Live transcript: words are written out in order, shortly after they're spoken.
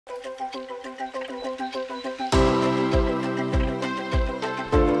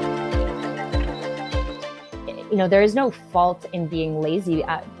You know, there is no fault in being lazy.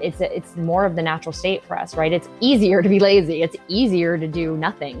 It's more of the natural state for us, right? It's easier to be lazy. It's easier to do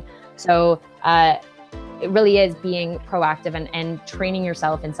nothing. So it really is being proactive and training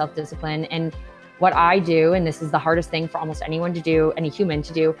yourself in self-discipline. And what I do, and this is the hardest thing for almost anyone to do, any human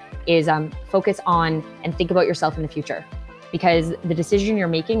to do, is focus on and think about yourself in the future. Because the decision you're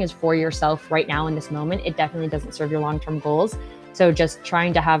making is for yourself right now in this moment. It definitely doesn't serve your long-term goals. So just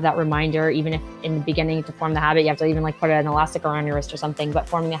trying to have that reminder, even if in the beginning to form the habit, you have to even like put an elastic around your wrist or something, but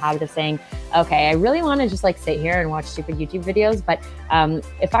forming the habit of saying, okay, I really want to just like sit here and watch stupid YouTube videos. But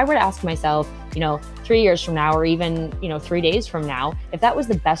if I were to ask myself, 3 years from now, or even, 3 days from now, if that was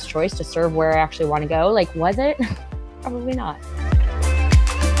the best choice to serve where I actually want to go, like, was it? Probably not.